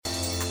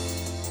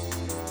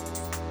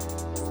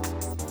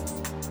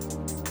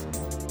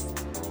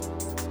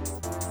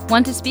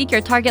Want to speak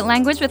your target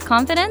language with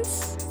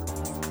confidence?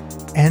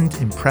 And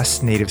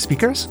impress native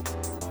speakers?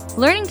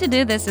 Learning to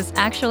do this is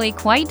actually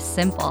quite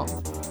simple.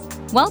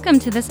 Welcome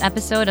to this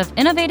episode of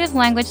Innovative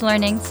Language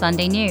Learning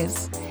Sunday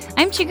News.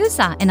 I'm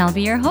Chigusa, and I'll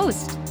be your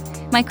host.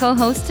 My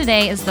co-host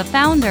today is the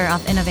founder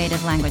of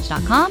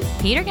InnovativeLanguage.com,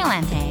 Peter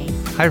Galante.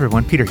 Hi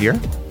everyone, Peter here.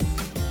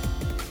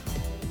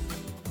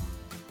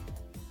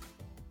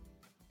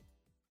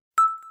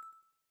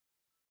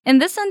 In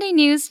this Sunday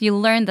News,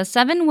 you'll learn the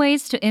 7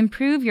 ways to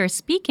improve your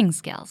speaking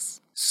skills.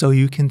 So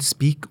you can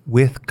speak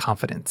with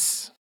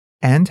confidence.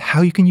 And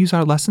how you can use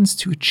our lessons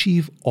to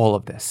achieve all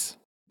of this.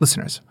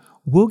 Listeners,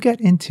 we'll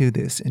get into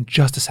this in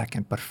just a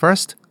second, but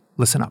first,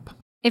 listen up.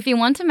 If you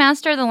want to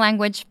master the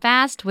language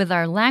fast with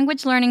our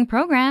language learning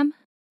program,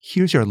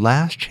 here's your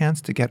last chance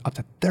to get up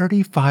to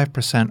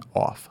 35%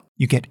 off.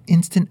 You get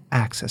instant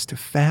access to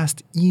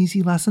fast,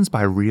 easy lessons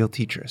by real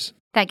teachers.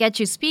 that gets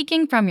you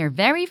speaking from your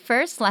very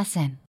first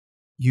lesson.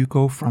 You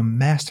go from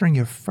mastering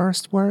your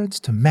first words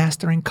to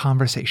mastering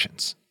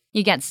conversations.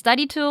 You get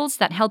study tools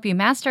that help you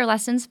master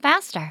lessons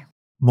faster.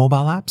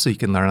 Mobile apps so you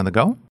can learn on the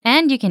go.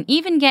 And you can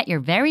even get your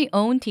very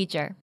own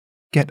teacher.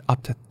 Get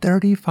up to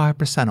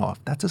 35% off.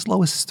 That's as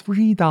low as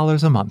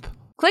 $3 a month.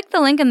 Click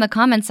the link in the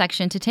comment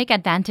section to take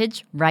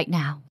advantage right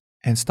now.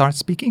 And start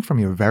speaking from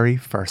your very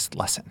first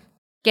lesson.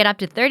 Get up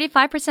to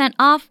 35%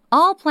 off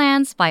all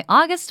plans by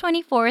August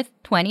 24th,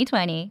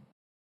 2020.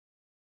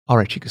 All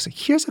right, Chigusa,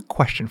 here's a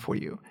question for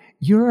you.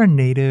 You're a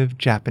native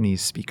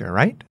Japanese speaker,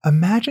 right?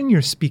 Imagine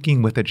you're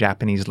speaking with a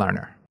Japanese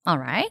learner. All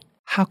right.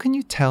 How can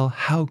you tell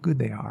how good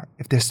they are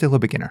if they're still a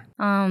beginner?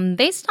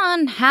 Based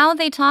on how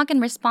they talk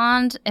and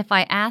respond if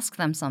I ask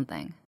them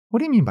something. What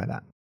do you mean by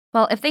that?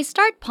 Well, if they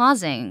start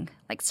pausing,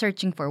 like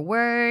searching for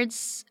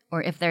words,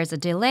 or if there's a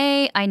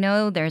delay, I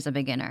know there's a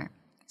beginner.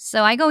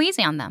 So I go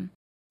easy on them.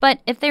 But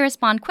if they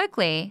respond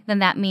quickly, then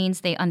that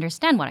means they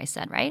understand what I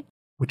said, right?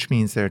 Which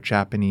means their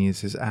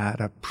Japanese is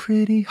at a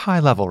pretty high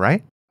level,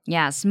 right?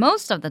 Yes,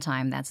 most of the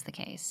time that's the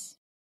case.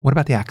 What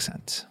about the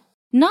accent?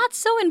 Not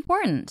so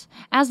important.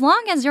 As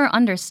long as you're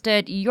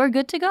understood, you're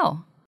good to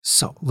go.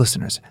 So,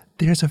 listeners,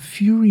 there's a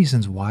few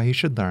reasons why you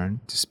should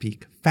learn to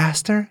speak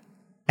faster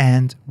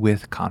and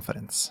with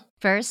confidence.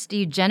 First,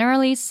 you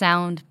generally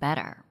sound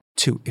better.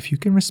 2, if you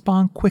can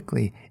respond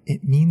quickly,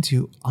 it means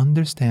you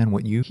understand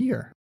what you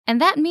hear. And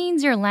that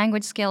means your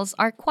language skills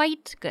are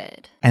quite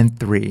good. And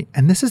 3,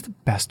 and this is the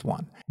best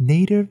one,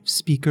 native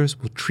speakers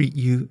will treat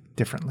you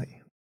differently.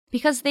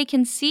 Because they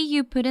can see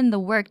you put in the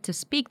work to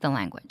speak the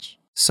language.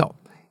 So,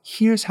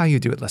 here's how you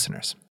do it,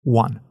 listeners.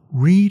 1,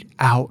 read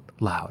out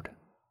loud.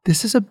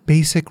 This is a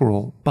basic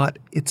rule, but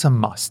it's a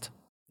must.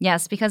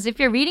 Yes, because if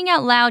you're reading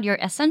out loud, you're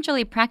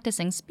essentially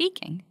practicing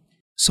speaking.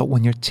 So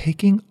when you're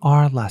taking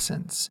our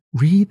lessons,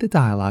 read the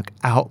dialogue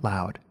out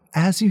loud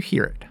as you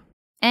hear it.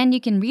 And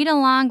you can read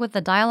along with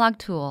the dialogue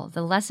tool,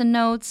 the lesson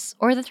notes,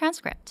 or the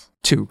transcript.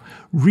 2,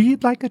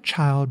 read like a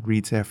child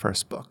reads their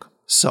first book.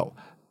 So,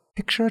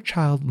 picture a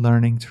child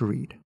learning to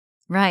read.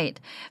 Right.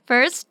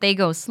 First, they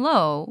go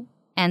slow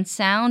and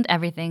sound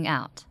everything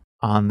out.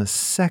 On the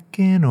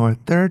second or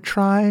third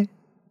try,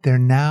 they're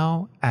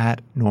now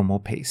at normal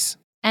pace.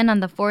 And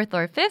on the 4th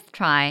or 5th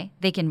try,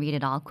 they can read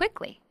it all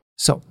quickly.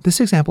 So, this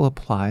example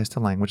applies to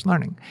language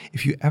learning.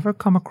 If you ever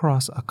come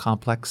across a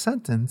complex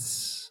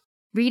sentence,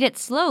 read it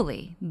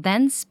slowly,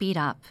 then speed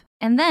up,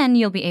 and then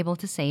you'll be able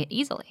to say it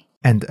easily.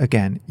 And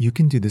again, you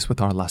can do this with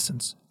our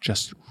lessons.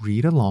 Just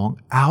read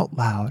along out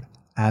loud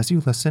as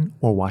you listen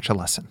or watch a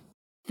lesson.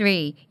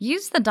 3,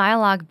 use the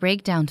dialogue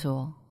breakdown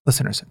tool.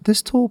 Listeners,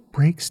 this tool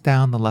breaks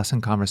down the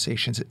lesson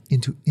conversations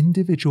into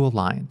individual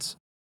lines.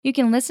 You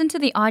can listen to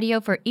the audio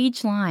for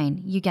each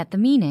line. You get the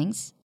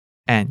meanings.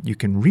 And you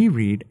can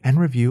reread and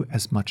review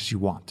as much as you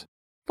want.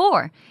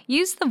 4,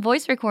 use the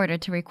voice recorder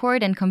to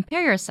record and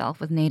compare yourself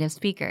with native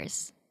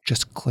speakers.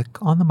 Just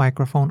click on the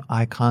microphone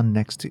icon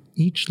next to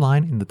each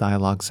line in the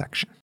dialogue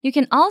section. You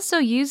can also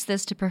use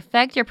this to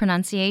perfect your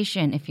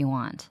pronunciation if you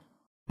want.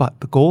 But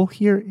the goal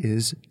here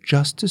is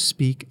just to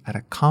speak at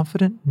a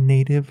confident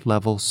native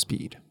level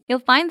speed. You'll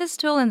find this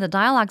tool in the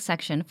dialogue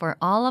section for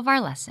all of our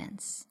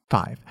lessons.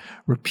 5,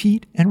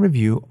 repeat and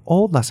review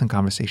old lesson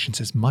conversations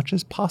as much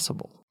as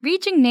possible.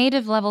 Reaching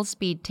native level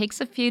speed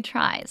takes a few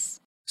tries.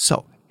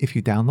 So, if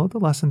you download the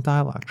lesson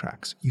dialogue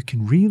tracks, you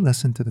can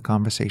re-listen to the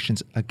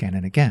conversations again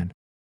and again.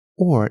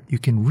 Or you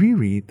can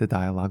reread the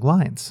dialogue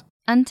lines.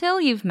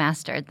 Until you've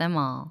mastered them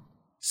all.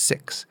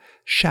 6,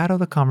 shadow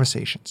the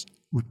conversations.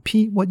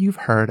 Repeat what you've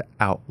heard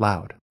out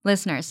loud.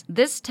 Listeners,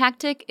 this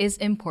tactic is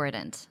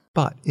important.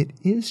 But it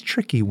is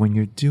tricky when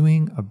you're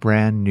doing a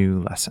brand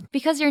new lesson.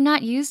 Because you're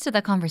not used to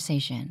the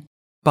conversation.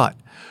 But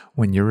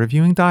when you're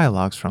reviewing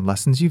dialogues from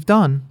lessons you've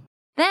done,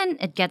 then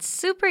it gets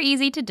super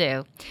easy to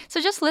do.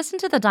 So just listen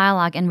to the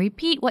dialogue and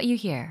repeat what you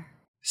hear.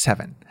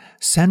 7,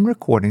 send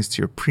recordings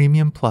to your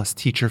Premium Plus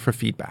teacher for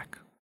feedback.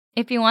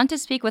 If you want to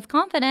speak with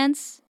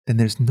confidence, then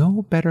there's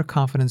no better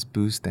confidence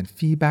boost than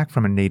feedback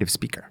from a native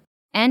speaker.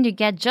 And you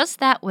get just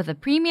that with a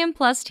Premium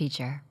Plus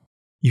teacher.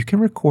 You can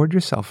record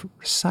yourself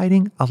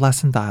reciting a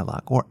lesson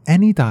dialogue or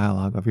any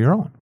dialogue of your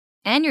own.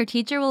 And your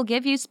teacher will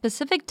give you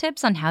specific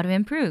tips on how to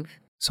improve.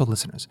 So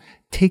listeners,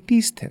 take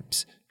these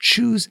tips,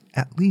 choose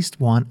at least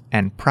one,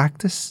 and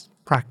practice,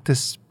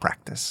 practice,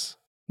 practice.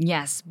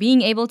 Yes,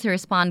 being able to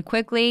respond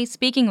quickly,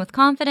 speaking with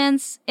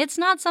confidence, it's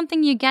not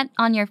something you get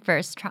on your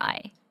first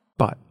try.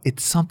 But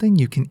it's something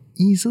you can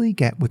easily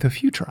get with a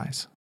few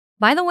tries.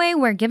 By the way,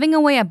 we're giving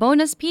away a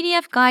bonus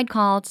PDF guide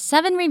called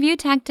 7 Review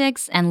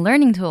Tactics and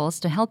Learning Tools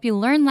to help you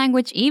learn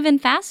language even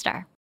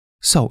faster.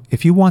 So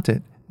if you want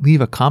it, leave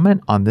a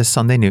comment on this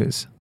Sunday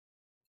news.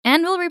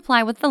 And we'll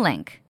reply with the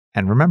link.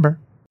 And remember,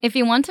 if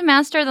you want to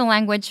master the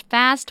language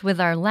fast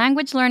with our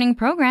language learning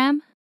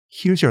program,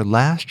 here's your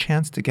last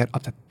chance to get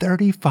up to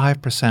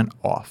 35%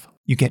 off.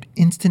 You get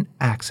instant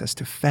access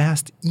to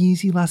fast,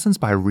 easy lessons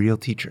by real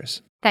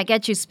teachers that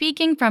get you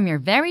speaking from your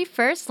very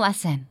first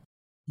lesson.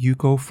 You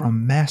go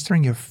from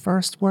mastering your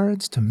first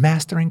words to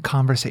mastering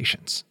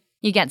conversations.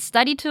 You get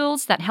study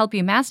tools that help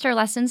you master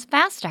lessons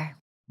faster.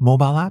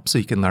 Mobile apps so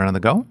you can learn on the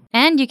go.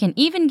 And you can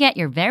even get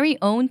your very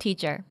own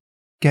teacher.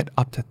 Get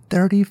up to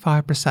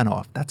 35%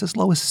 off. That's as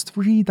low as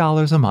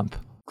 $3 a month.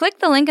 Click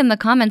the link in the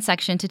comment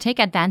section to take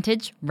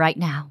advantage right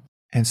now.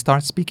 And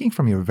start speaking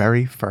from your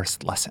very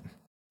first lesson.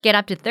 Get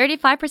up to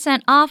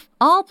 35% off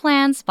all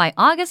plans by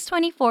August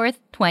 24th,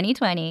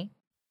 2020.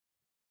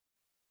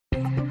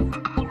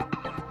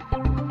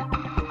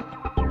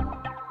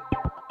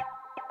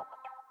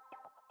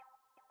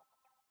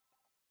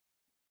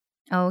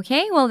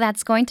 Okay, well,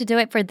 that's going to do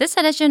it for this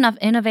edition of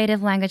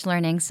Innovative Language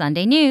Learning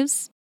Sunday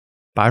News.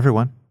 Bye,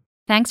 everyone.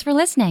 Thanks for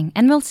listening,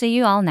 and we'll see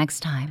you all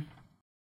next time.